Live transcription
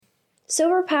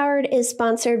Sober Powered is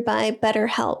sponsored by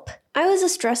BetterHelp. I was a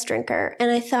stress drinker, and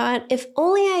I thought, if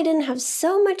only I didn't have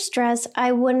so much stress,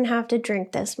 I wouldn't have to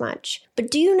drink this much.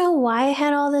 But do you know why I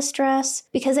had all this stress?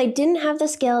 Because I didn't have the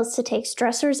skills to take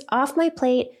stressors off my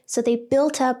plate, so they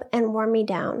built up and wore me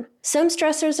down. Some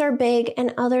stressors are big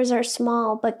and others are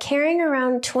small, but carrying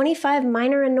around 25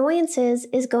 minor annoyances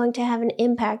is going to have an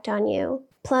impact on you.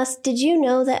 Plus, did you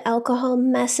know that alcohol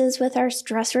messes with our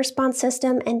stress response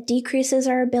system and decreases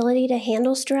our ability to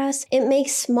handle stress? It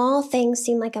makes small things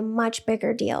seem like a much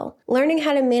bigger deal. Learning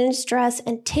how to manage stress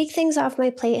and take things off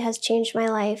my plate has changed my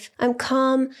life. I'm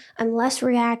calm, I'm less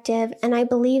reactive, and I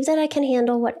believe that I can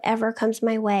handle whatever comes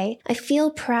my way. I feel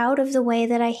proud of the way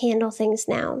that I handle things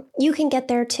now. You can get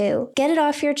there too. Get it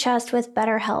off your chest with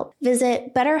BetterHelp.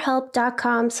 Visit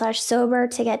betterhelp.com/sober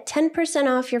to get 10%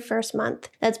 off your first month.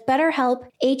 That's BetterHelp,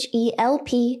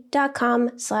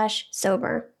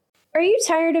 HELP.com/sober. Are you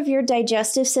tired of your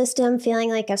digestive system feeling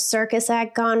like a circus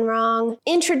act gone wrong?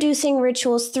 Introducing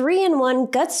Ritual's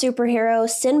 3-in-1 gut superhero,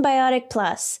 Synbiotic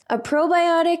Plus. A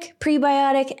probiotic,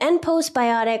 prebiotic, and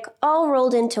postbiotic all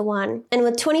rolled into one. And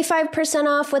with 25%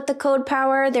 off with the code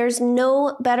POWER, there's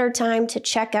no better time to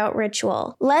check out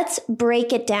Ritual. Let's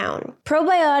break it down.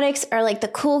 Probiotics are like the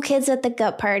cool kids at the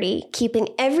gut party, keeping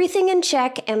everything in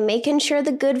check and making sure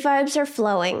the good vibes are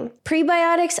flowing.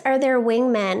 Prebiotics are their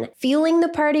wingmen, fueling the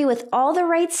party with all the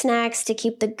right snacks to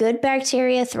keep the good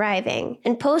bacteria thriving.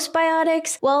 And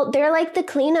postbiotics, well, they're like the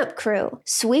cleanup crew,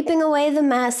 sweeping away the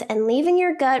mess and leaving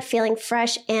your gut feeling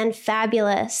fresh and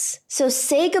fabulous. So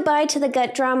say goodbye to the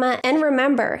gut drama, and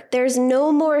remember, there's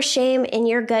no more shame in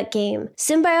your gut game.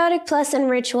 Synbiotic Plus and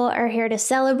Ritual are here to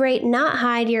celebrate, not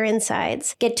hide your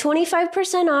insides. Get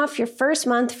 25% off your first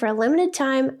month for a limited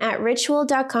time at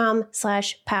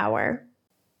ritual.com/power.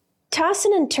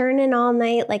 Tossing and turning all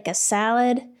night like a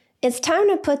salad? It's time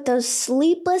to put those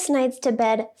sleepless nights to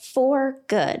bed for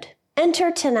good. Enter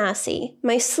Tanasi,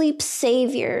 my sleep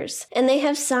saviors, and they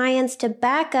have science to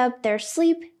back up their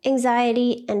sleep,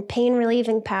 anxiety, and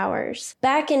pain-relieving powers.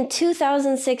 Back in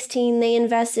 2016, they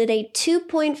invested a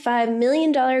 $2.5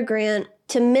 million grant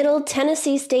to Middle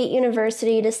Tennessee State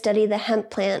University to study the hemp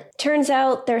plant. Turns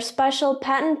out their special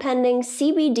patent-pending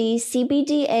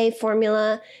CBD-CBDA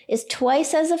formula is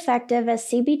twice as effective as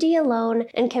CBD alone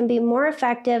and can be more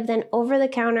effective than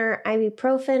over-the-counter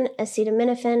ibuprofen,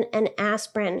 acetaminophen, and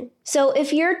aspirin. So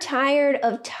if you're tired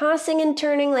of tossing and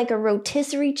turning like a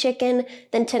rotisserie chicken,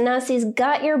 then Tanasi's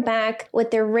got your back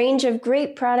with their range of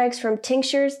great products from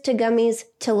tinctures to gummies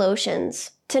to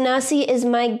lotions. Tanasi is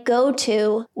my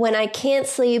go-to when I can't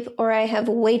sleep or I have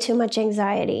way too much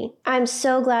anxiety. I'm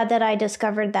so glad that I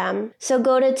discovered them. So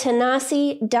go to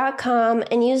Tanasi.com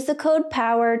and use the code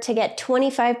POWER to get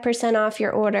 25% off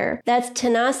your order. That's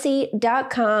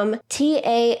Tanasi.com,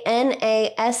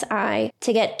 TANASI,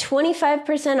 to get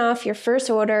 25% off your first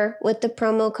order with the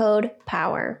promo code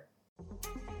POWER.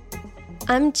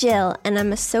 I'm Jill, and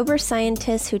I'm a sober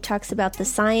scientist who talks about the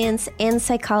science and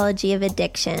psychology of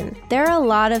addiction. There are a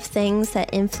lot of things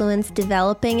that influence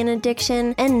developing an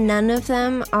addiction, and none of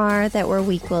them are that we're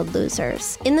weak-willed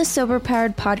losers. In the Sober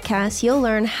Powered podcast, you'll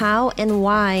learn how and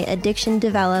why addiction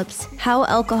develops, how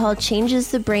alcohol changes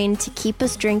the brain to keep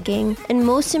us drinking, and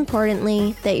most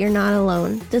importantly, that you're not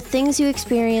alone. The things you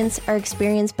experience are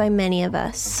experienced by many of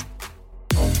us.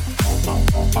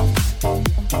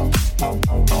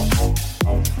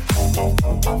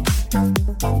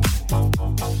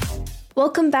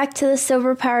 Welcome back to the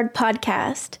Sober Powered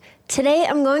podcast. Today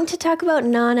I'm going to talk about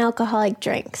non-alcoholic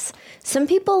drinks. Some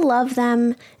people love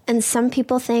them, and some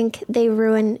people think they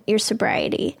ruin your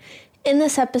sobriety. In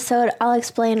this episode, I'll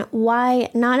explain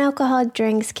why non-alcoholic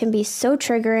drinks can be so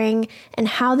triggering and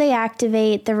how they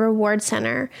activate the reward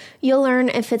center. You'll learn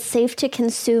if it's safe to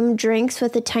consume drinks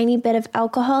with a tiny bit of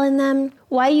alcohol in them,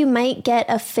 why you might get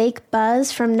a fake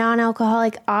buzz from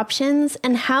non-alcoholic options,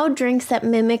 and how drinks that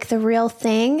mimic the real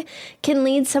thing can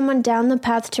lead someone down the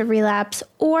path to relapse,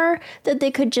 or that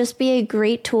they could just be a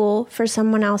great tool for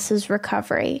someone else's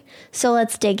recovery. So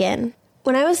let's dig in.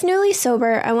 When I was newly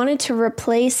sober, I wanted to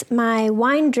replace my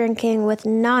wine drinking with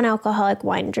non-alcoholic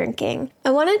wine drinking. I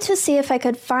wanted to see if I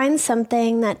could find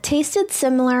something that tasted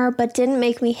similar but didn't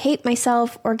make me hate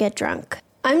myself or get drunk.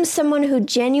 I'm someone who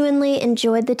genuinely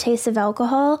enjoyed the taste of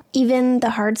alcohol, even the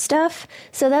hard stuff,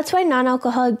 so that's why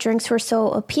non-alcoholic drinks were so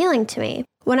appealing to me.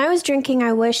 When I was drinking,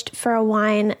 I wished for a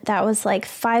wine that was like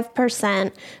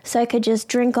 5% so I could just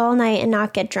drink all night and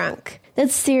not get drunk.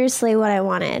 That's seriously what I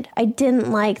wanted. I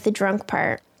didn't like the drunk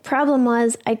part. Problem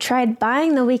was, I tried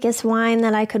buying the weakest wine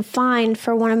that I could find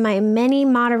for one of my many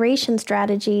moderation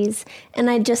strategies, and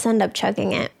I'd just end up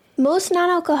chugging it. Most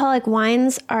non-alcoholic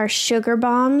wines are sugar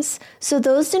bombs, so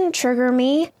those didn't trigger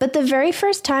me, but the very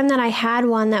first time that I had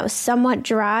one that was somewhat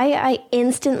dry, I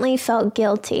instantly felt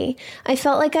guilty. I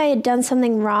felt like I had done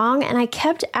something wrong, and I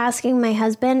kept asking my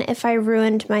husband if I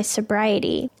ruined my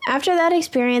sobriety. After that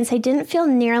experience, I didn't feel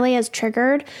nearly as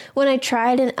triggered when I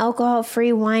tried an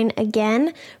alcohol-free wine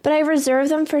again, but I reserve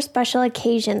them for special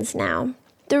occasions now.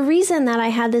 The reason that I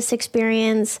had this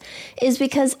experience is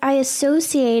because I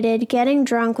associated getting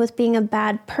drunk with being a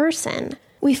bad person.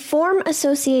 We form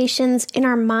associations in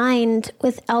our mind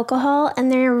with alcohol,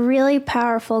 and they're really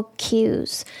powerful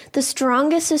cues. The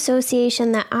strongest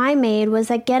association that I made was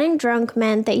that getting drunk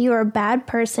meant that you were a bad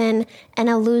person and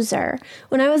a loser.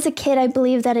 When I was a kid, I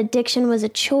believed that addiction was a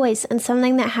choice and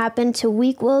something that happened to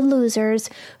weak-willed losers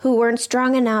who weren't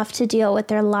strong enough to deal with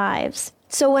their lives.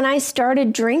 So when I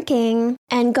started drinking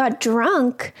and got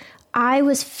drunk, I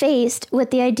was faced with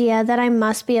the idea that I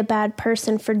must be a bad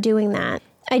person for doing that.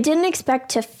 I didn't expect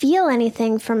to feel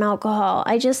anything from alcohol.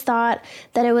 I just thought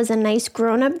that it was a nice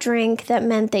grown-up drink that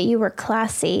meant that you were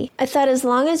classy. I thought as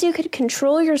long as you could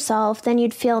control yourself, then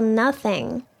you'd feel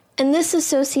nothing. And this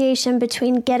association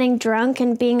between getting drunk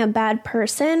and being a bad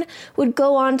person would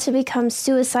go on to become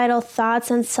suicidal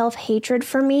thoughts and self-hatred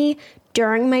for me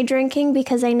during my drinking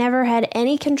because I never had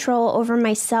any control over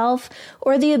myself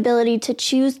or the ability to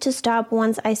choose to stop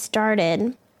once I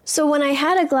started. So when I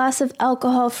had a glass of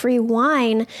alcohol-free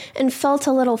wine and felt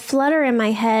a little flutter in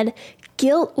my head,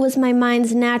 guilt was my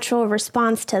mind's natural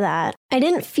response to that. I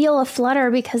didn't feel a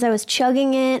flutter because I was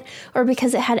chugging it or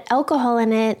because it had alcohol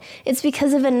in it. It's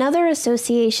because of another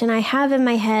association I have in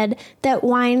my head that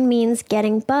wine means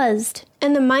getting buzzed.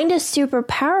 And the mind is super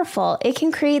powerful. It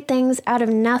can create things out of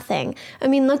nothing. I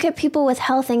mean, look at people with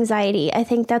health anxiety. I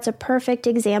think that's a perfect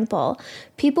example.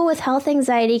 People with health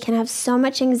anxiety can have so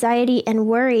much anxiety and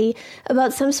worry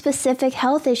about some specific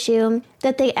health issue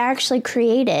that they actually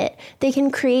create it. They can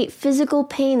create physical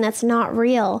pain that's not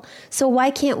real. So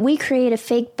why can't we create a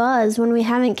fake buzz when we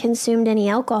haven't consumed any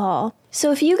alcohol?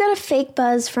 So if you get a fake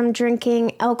buzz from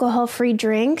drinking alcohol-free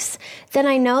drinks, then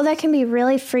I know that can be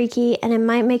really freaky and it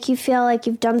might make you feel like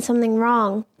you've done something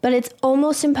wrong. But it's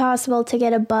almost impossible to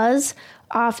get a buzz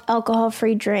off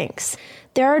alcohol-free drinks.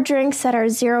 There are drinks that are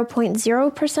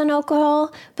 0.0%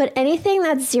 alcohol, but anything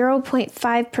that's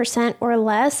 0.5% or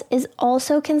less is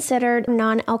also considered a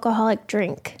non-alcoholic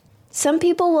drink. Some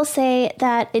people will say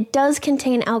that it does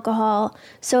contain alcohol,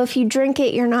 so if you drink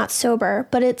it, you're not sober,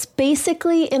 but it's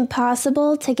basically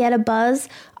impossible to get a buzz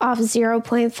off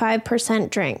 0.5%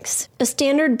 drinks. A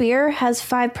standard beer has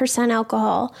 5%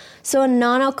 alcohol, so a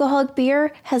non-alcoholic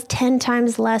beer has 10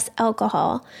 times less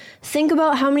alcohol. Think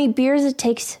about how many beers it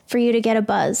takes for you to get a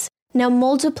buzz. Now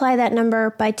multiply that number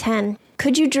by 10.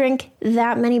 Could you drink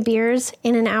that many beers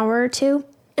in an hour or two?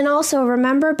 And also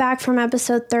remember back from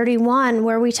episode 31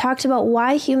 where we talked about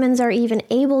why humans are even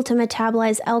able to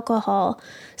metabolize alcohol.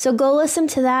 So go listen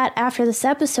to that after this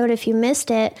episode if you missed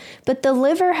it. But the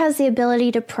liver has the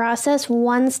ability to process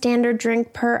one standard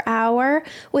drink per hour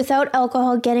without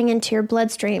alcohol getting into your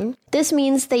bloodstream. This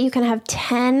means that you can have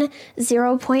 10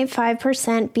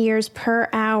 0.5% beers per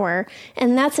hour,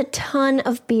 and that's a ton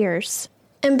of beers.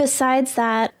 And besides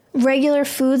that, regular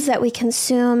foods that we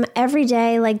consume every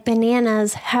day, like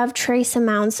bananas, have trace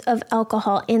amounts of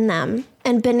alcohol in them.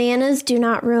 And bananas do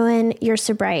not ruin your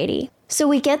sobriety. So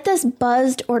we get this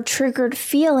buzzed or triggered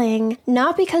feeling,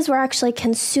 not because we're actually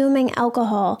consuming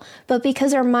alcohol, but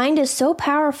because our mind is so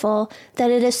powerful that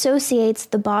it associates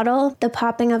the bottle, the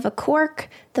popping of a cork,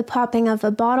 the popping of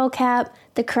a bottle cap,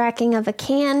 the cracking of a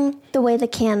can, the way the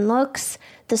can looks,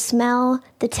 the smell,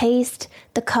 the taste,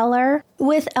 the color,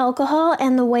 with alcohol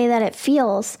and the way that it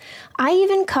feels. I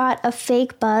even caught a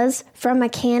fake buzz from a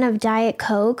can of Diet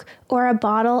Coke or a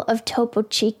bottle of Topo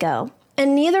Chico.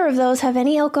 And neither of those have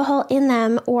any alcohol in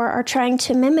them or are trying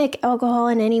to mimic alcohol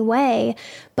in any way,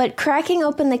 but cracking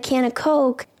open the can of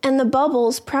Coke and the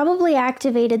bubbles probably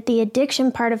activated the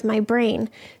addiction part of my brain.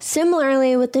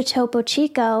 Similarly with the Topo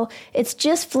Chico, it's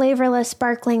just flavorless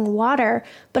sparkling water,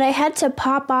 but I had to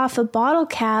pop off a bottle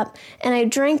cap and I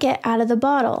drank it out of the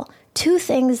bottle. Two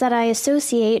things that I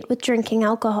associate with drinking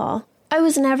alcohol. I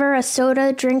was never a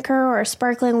soda drinker or a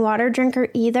sparkling water drinker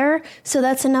either, so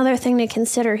that's another thing to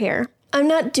consider here. I'm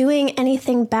not doing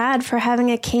anything bad for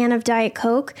having a can of Diet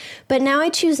Coke, but now I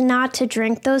choose not to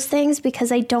drink those things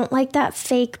because I don't like that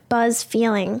fake buzz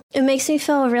feeling. It makes me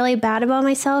feel really bad about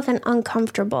myself and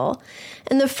uncomfortable.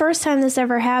 And the first time this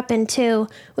ever happened, too,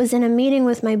 was in a meeting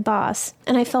with my boss,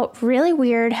 and I felt really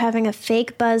weird having a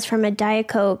fake buzz from a Diet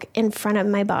Coke in front of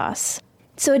my boss.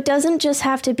 So it doesn't just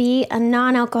have to be a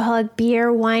non-alcoholic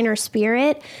beer, wine, or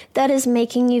spirit that is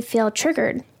making you feel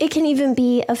triggered. It can even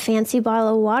be a fancy bottle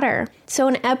of water. So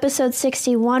in episode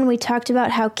 61, we talked about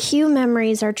how cue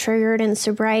memories are triggered in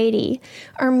sobriety.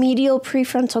 Our medial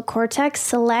prefrontal cortex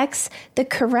selects the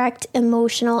correct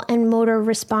emotional and motor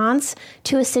response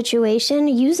to a situation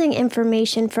using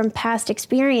information from past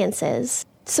experiences.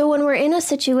 So when we're in a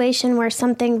situation where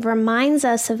something reminds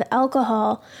us of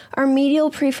alcohol, our medial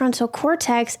prefrontal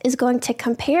cortex is going to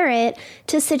compare it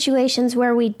to situations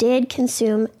where we did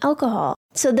consume alcohol.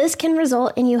 So this can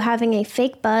result in you having a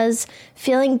fake buzz,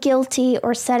 feeling guilty,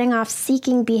 or setting off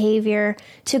seeking behavior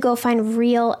to go find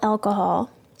real alcohol.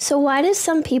 So why do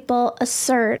some people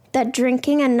assert that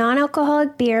drinking a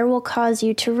non-alcoholic beer will cause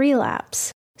you to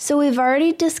relapse? So we've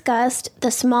already discussed the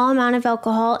small amount of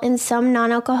alcohol in some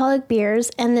non-alcoholic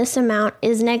beers, and this amount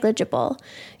is negligible.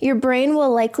 Your brain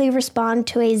will likely respond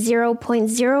to a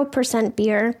 0.0%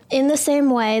 beer in the same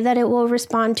way that it will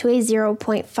respond to a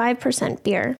 0.5%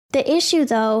 beer. The issue,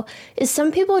 though, is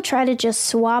some people try to just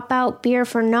swap out beer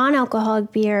for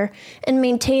non-alcoholic beer and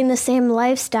maintain the same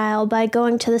lifestyle by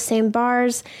going to the same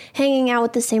bars, hanging out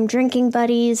with the same drinking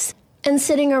buddies, and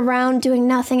sitting around doing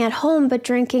nothing at home but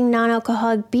drinking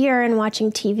non-alcoholic beer and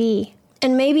watching TV.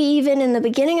 And maybe even in the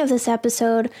beginning of this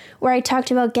episode, where I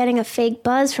talked about getting a fake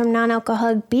buzz from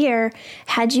non-alcoholic beer,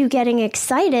 had you getting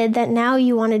excited that now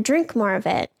you want to drink more of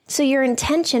it. So your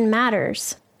intention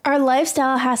matters. Our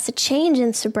lifestyle has to change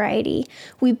in sobriety.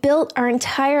 We built our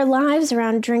entire lives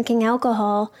around drinking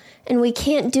alcohol, and we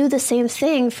can't do the same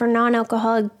thing for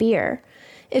non-alcoholic beer.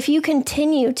 If you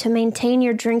continue to maintain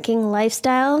your drinking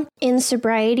lifestyle in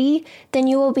sobriety, then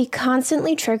you will be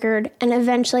constantly triggered, and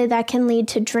eventually that can lead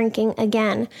to drinking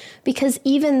again. Because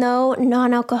even though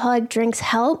non-alcoholic drinks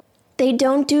help, they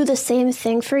don't do the same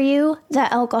thing for you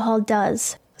that alcohol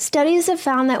does. Studies have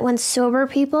found that when sober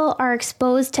people are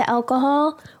exposed to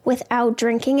alcohol without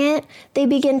drinking it, they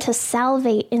begin to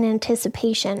salivate in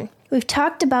anticipation. We've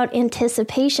talked about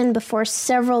anticipation before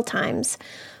several times.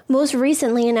 Most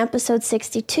recently in episode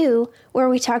 62, where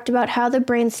we talked about how the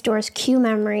brain stores cue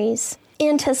memories.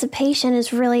 Anticipation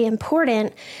is really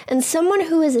important, and someone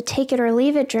who is a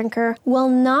take-it-or-leave-it drinker will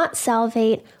not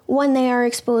salivate when they are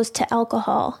exposed to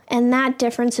alcohol, and that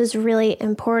difference is really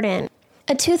important.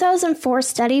 A 2004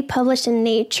 study published in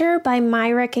Nature by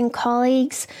Myrick and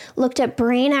colleagues looked at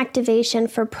brain activation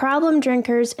for problem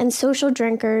drinkers and social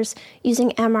drinkers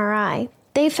using MRI.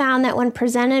 They found that when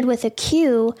presented with a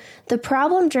cue, the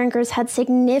problem drinkers had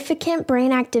significant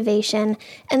brain activation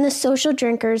and the social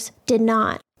drinkers did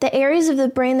not. The areas of the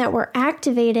brain that were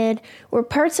activated were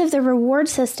parts of the reward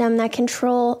system that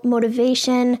control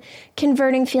motivation,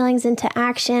 converting feelings into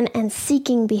action, and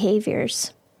seeking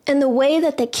behaviors. And the way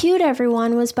that they cued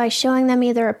everyone was by showing them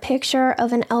either a picture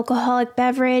of an alcoholic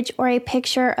beverage or a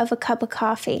picture of a cup of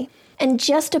coffee. And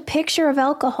just a picture of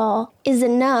alcohol is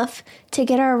enough to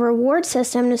get our reward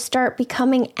system to start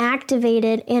becoming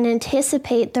activated and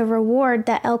anticipate the reward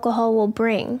that alcohol will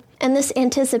bring. And this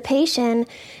anticipation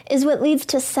is what leads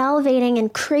to salivating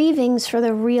and cravings for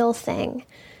the real thing.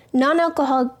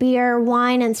 Non-alcoholic beer,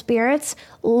 wine, and spirits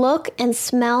look and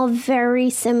smell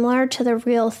very similar to the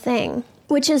real thing,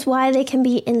 which is why they can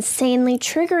be insanely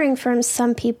triggering for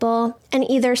some people and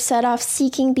either set off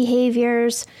seeking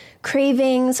behaviors,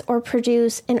 cravings, or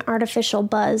produce an artificial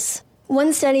buzz.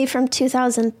 One study from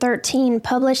 2013,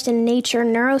 published in Nature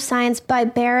Neuroscience by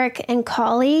Barrick and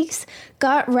colleagues,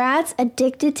 got rats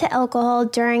addicted to alcohol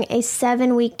during a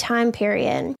 7-week time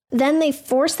period. Then they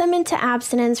forced them into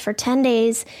abstinence for 10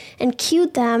 days and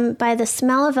cued them by the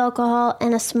smell of alcohol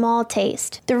and a small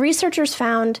taste. The researchers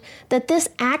found that this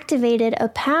activated a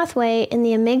pathway in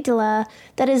the amygdala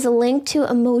that is linked to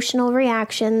emotional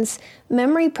reactions,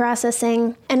 memory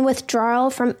processing, and withdrawal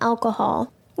from alcohol.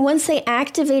 Once they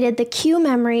activated the cue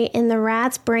memory in the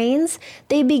rats' brains,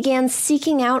 they began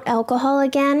seeking out alcohol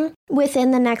again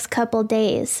within the next couple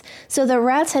days. So the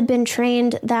rats had been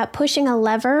trained that pushing a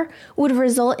lever would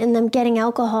result in them getting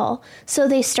alcohol. So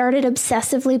they started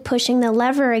obsessively pushing the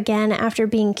lever again after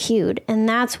being cued. And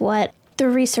that's what the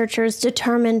researchers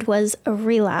determined was a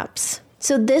relapse.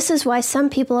 So this is why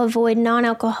some people avoid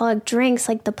non-alcoholic drinks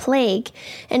like the plague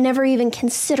and never even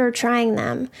consider trying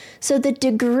them. So the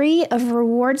degree of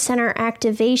reward center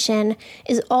activation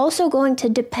is also going to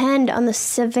depend on the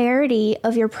severity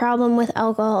of your problem with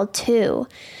alcohol too.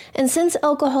 And since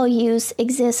alcohol use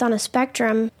exists on a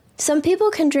spectrum, some people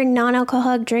can drink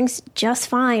non-alcoholic drinks just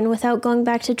fine without going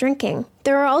back to drinking.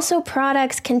 There are also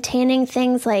products containing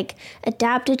things like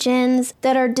adaptogens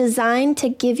that are designed to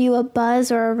give you a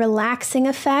buzz or a relaxing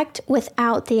effect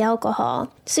without the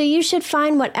alcohol. So you should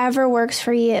find whatever works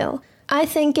for you. I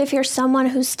think if you're someone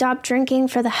who stopped drinking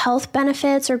for the health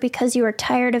benefits or because you are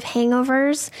tired of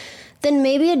hangovers, then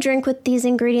maybe a drink with these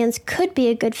ingredients could be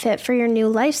a good fit for your new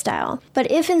lifestyle. But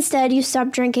if instead you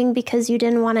stopped drinking because you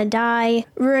didn't want to die,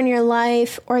 ruin your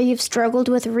life, or you've struggled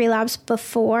with relapse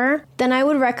before, then I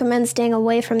would recommend staying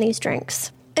away from these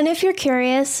drinks. And if you're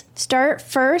curious, start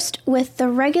first with the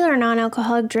regular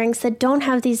non-alcoholic drinks that don't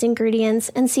have these ingredients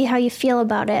and see how you feel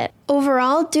about it.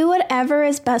 Overall, do whatever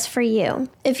is best for you.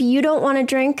 If you don't want to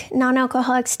drink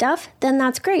non-alcoholic stuff, then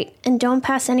that's great, and don't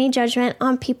pass any judgment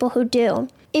on people who do.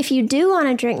 If you do want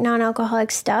to drink non-alcoholic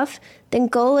stuff, then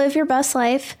go live your best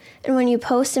life, and when you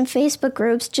post in Facebook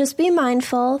groups, just be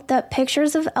mindful that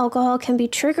pictures of alcohol can be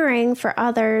triggering for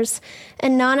others,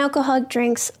 and non-alcoholic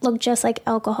drinks look just like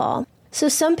alcohol. So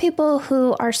some people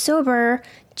who are sober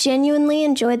genuinely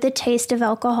enjoyed the taste of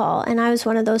alcohol, and I was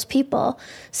one of those people.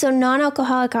 So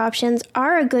non-alcoholic options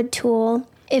are a good tool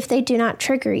if they do not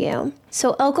trigger you.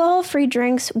 So alcohol-free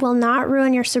drinks will not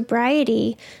ruin your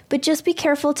sobriety, but just be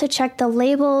careful to check the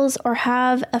labels or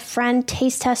have a friend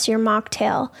taste test your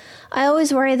mocktail. I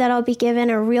always worry that I'll be given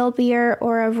a real beer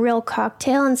or a real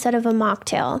cocktail instead of a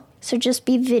mocktail. So just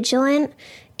be vigilant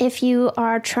if you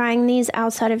are trying these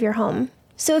outside of your home.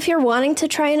 So if you're wanting to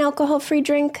try an alcohol-free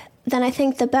drink, then I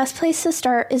think the best place to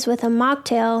start is with a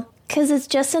mocktail, because it's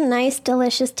just a nice,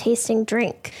 delicious tasting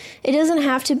drink. It doesn't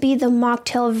have to be the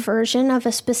mocktail version of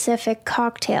a specific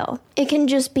cocktail. It can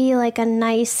just be like a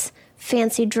nice,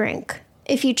 fancy drink.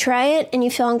 If you try it and you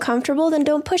feel uncomfortable, then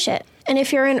don't push it. And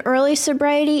if you're in early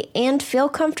sobriety and feel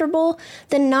comfortable,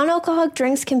 then non-alcoholic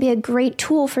drinks can be a great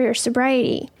tool for your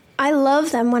sobriety. I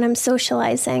love them when I'm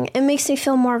socializing. It makes me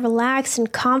feel more relaxed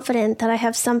and confident that I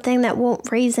have something that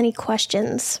won't raise any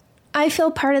questions. I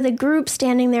feel part of the group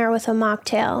standing there with a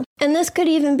mocktail. And this could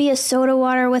even be a soda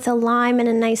water with a lime in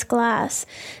a nice glass.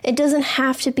 It doesn't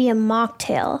have to be a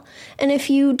mocktail. And if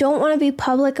you don't want to be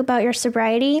public about your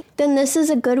sobriety, then this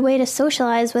is a good way to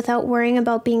socialize without worrying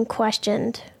about being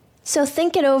questioned. So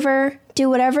think it over, do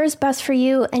whatever is best for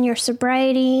you and your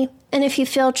sobriety. And if you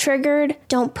feel triggered,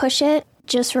 don't push it.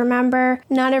 Just remember,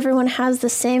 not everyone has the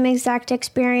same exact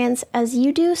experience as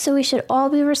you do, so we should all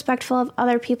be respectful of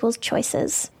other people's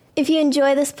choices. If you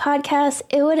enjoy this podcast,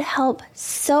 it would help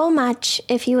so much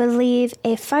if you would leave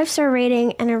a 5-star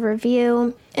rating and a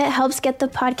review. It helps get the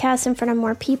podcast in front of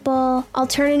more people.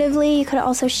 Alternatively, you could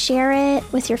also share it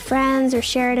with your friends or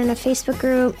share it in a Facebook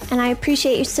group. And I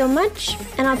appreciate you so much,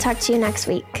 and I'll talk to you next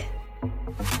week.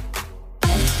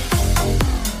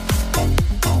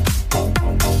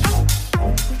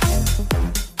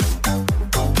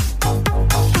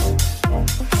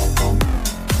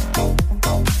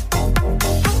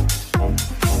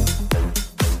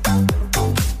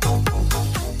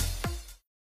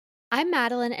 I'm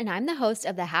Madeline, and I'm the host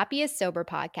of the Happiest Sober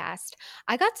podcast.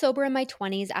 I got sober in my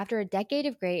 20s after a decade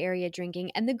of gray area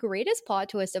drinking, and the greatest plot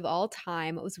twist of all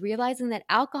time was realizing that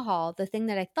alcohol, the thing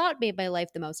that I thought made my life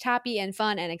the most happy and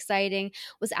fun and exciting,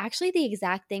 was actually the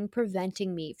exact thing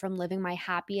preventing me from living my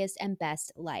happiest and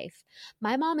best life.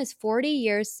 My mom is 40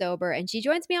 years sober, and she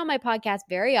joins me on my podcast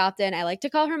very often. I like to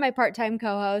call her my part-time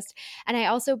co-host, and I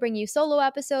also bring you solo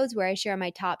episodes where I share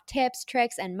my top tips,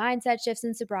 tricks, and mindset shifts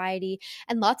in sobriety,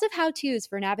 and lots of how-tos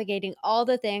for navigating all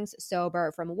the things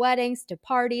sober, from weddings to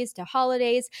parties to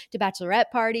holidays to bachelorette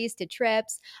parties to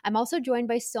trips. I'm also joined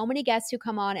by so many guests who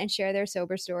come on and share their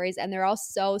sober stories, and they're all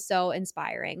so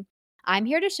inspiring. I'm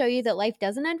here to show you that life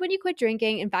doesn't end when you quit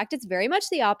drinking. In fact, it's very much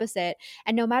the opposite.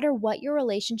 And no matter what your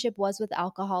relationship was with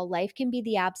alcohol, life can be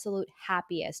the absolute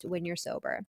happiest when you're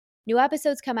sober. New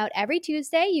episodes come out every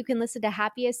Tuesday. You can listen to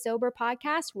Happiest Sober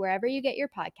podcast wherever you get your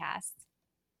podcasts.